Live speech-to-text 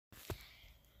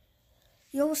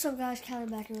Yo, what's up guys, Callie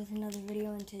back here with another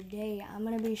video, and today I'm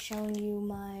going to be showing you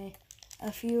a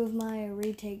few of my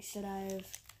retakes that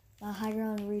my high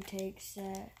ground retakes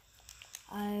that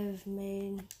I've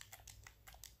made.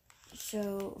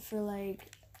 So for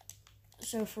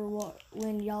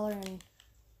when y'all are in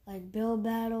like build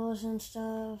battles and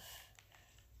stuff,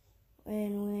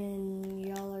 and when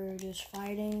y'all are just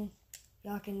fighting,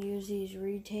 y'all can use these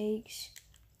retakes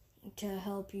to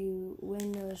help you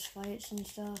win those fights and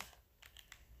stuff.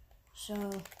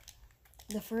 So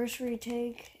the first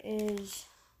retake is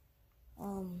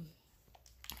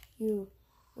you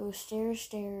go stair,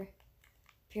 stair,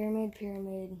 pyramid,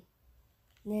 pyramid,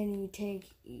 and then you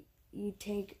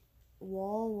take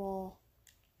wall, wall,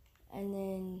 and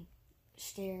then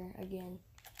stair again.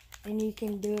 And you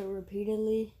can do it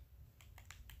repeatedly.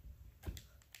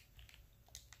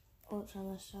 Oops, I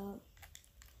messed up.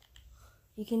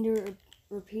 You can do it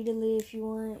repeatedly if you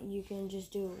want. You can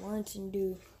just do it once and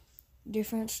do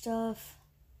different stuff.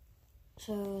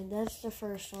 So that's the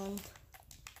first one.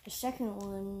 The second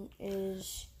one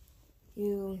is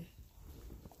you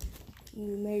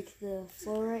make the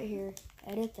floor right here,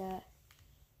 edit that,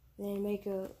 then make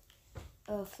a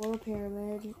floor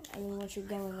pyramid, and then once you're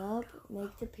going up,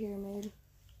 make the pyramid,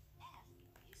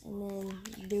 and then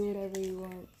do whatever you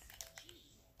want.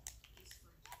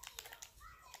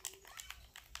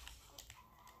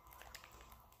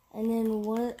 And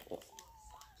then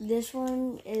this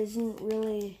one isn't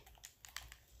really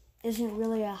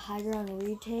a high ground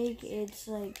retake. It's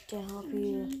like to help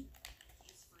you.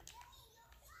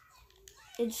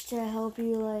 It's to help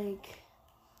you like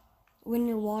when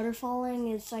you're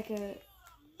waterfalling. It's like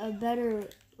a better,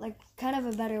 like kind of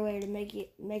a better way to make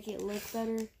it look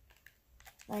better.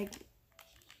 Like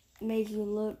make you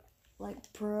look like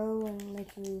pro, and make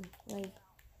you like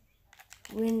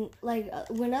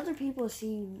when other people see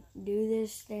you do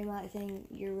this, they might think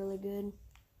you're really good.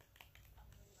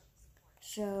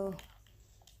 So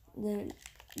the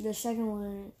second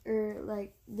one, or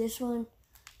like this one,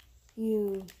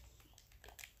 you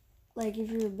like if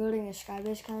you're building a sky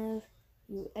base kind of,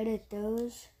 you edit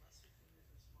those,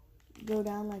 go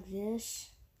down like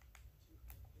this,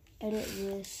 edit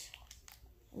this,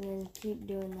 and then keep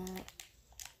doing that.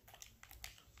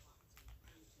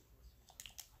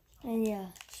 And yeah,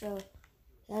 so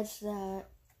that's that.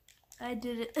 I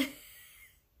did it.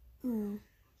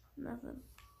 Nothing.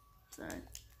 Sorry.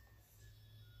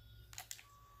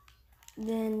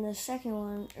 Then the second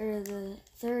one, or the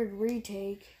third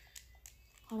retake,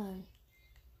 hold on.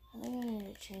 I think I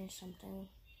need to change something.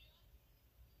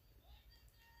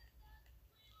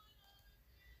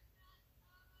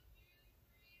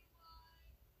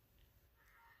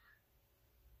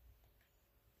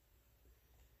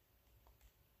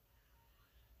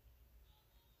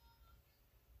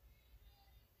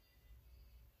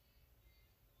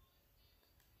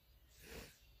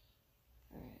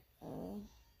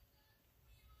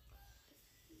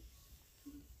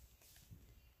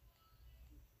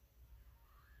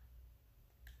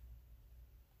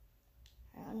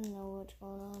 I don't know what's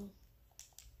going on.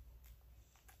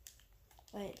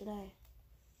 Wait, did I?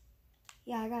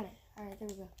 Yeah, I got it. Alright, there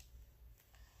we go.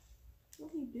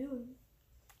 What are you doing?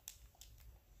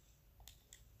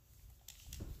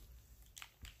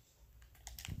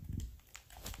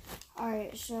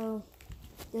 Alright, so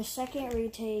the second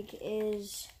retake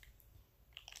is,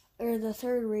 or the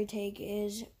third retake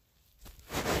is,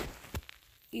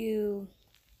 you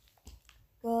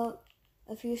go up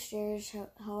a few stairs,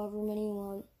 however many you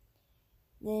want,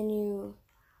 then you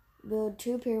build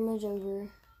 2 pyramids over.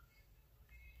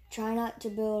 Try not to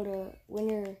build when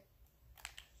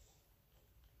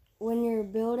you're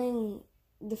building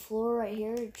the floor right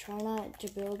here, try not to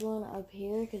build one up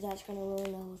here, because that's going to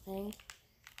ruin the whole thing.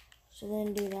 So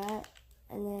then do that,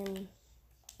 and then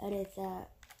edit that.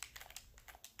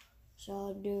 So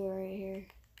I'll do it right here.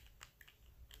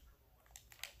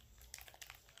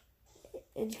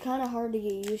 It's kind of hard to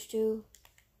get used to,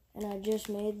 and I just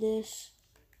made this.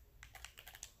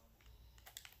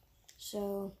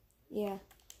 So yeah,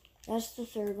 that's the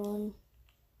third one.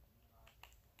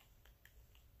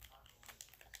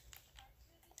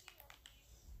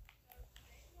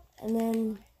 And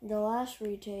then the last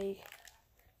retake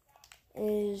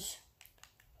is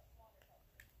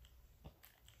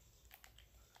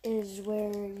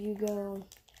where you go.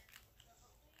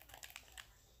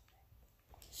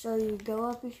 So you go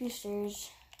up a few stairs,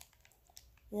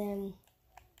 then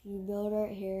you build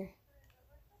right here.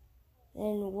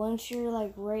 Then once you're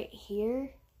like right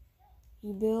here,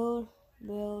 you build,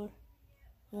 and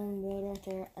then build right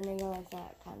there, and then go like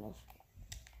that, kind of.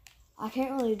 I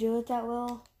can't really do it that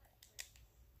well,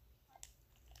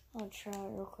 I'll try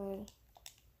it real quick.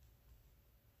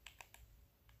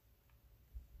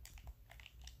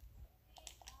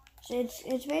 So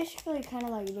it's basically kind of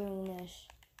like doing this.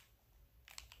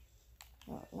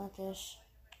 No, not this.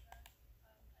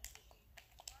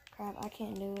 Crap, I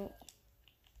can't do it.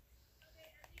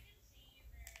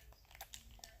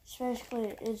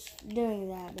 It's doing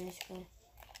that basically.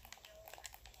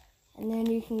 And then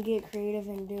you can get creative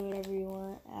and do whatever you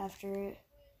want after it.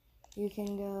 You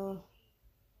can go,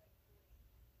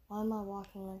 why am I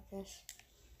walking like this?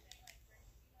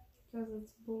 Because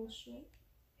it's bullshit.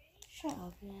 Shut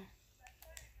up, yeah.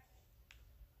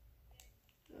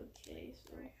 Okay,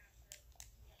 so.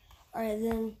 Alright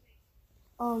then,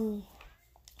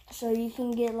 so you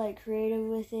can get like creative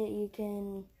with it. You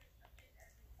can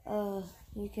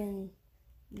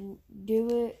do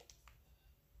it.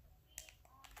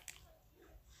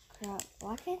 Crap,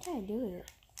 why can't I do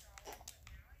it?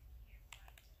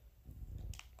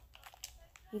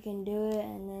 You can do it,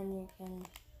 and then you can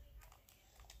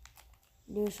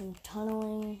do some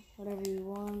tunneling, whatever you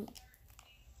want.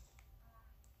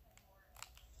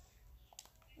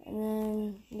 And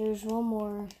then there's one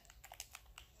more.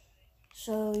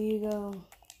 So you go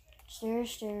stair,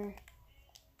 stair,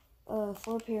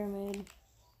 floor pyramid,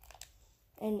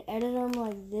 and edit them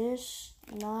like this,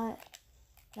 not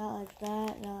like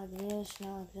that, not like this,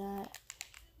 not like that,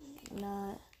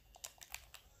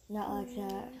 not like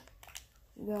that.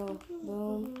 Go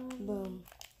boom, boom,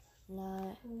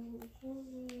 not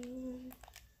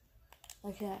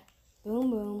like that. Boom,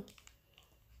 boom.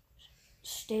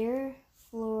 Stair,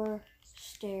 floor,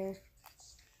 stair,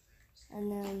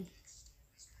 and then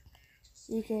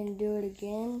you can do it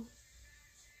again,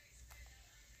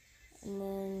 and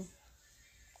then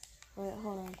wait,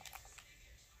 hold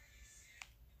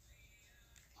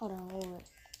on, wait.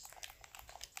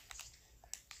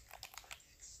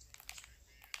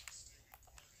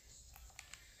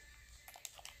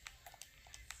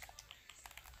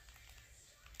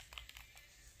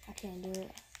 I can't do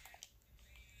it.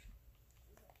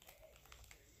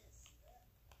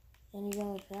 Then you go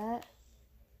like that,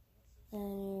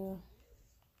 and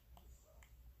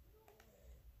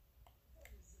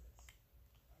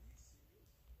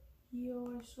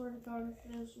Yo, I swear to God, if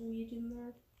there's weed in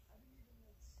there.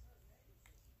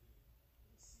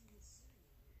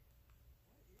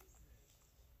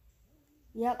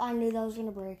 Yep, I knew that was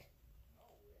gonna break.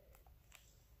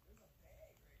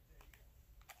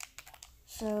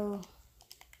 So,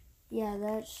 yeah,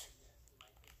 that's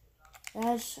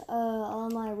all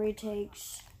my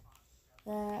retakes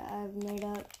that I've made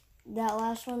up. That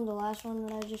last one, the last one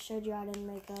that I just showed you, I didn't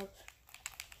make up.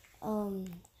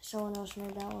 Someone else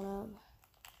made that one up.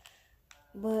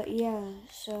 But yeah,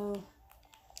 so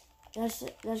that's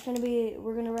gonna be.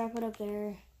 We're gonna wrap it up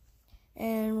there,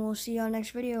 and we'll see you on next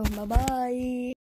video. Bye bye.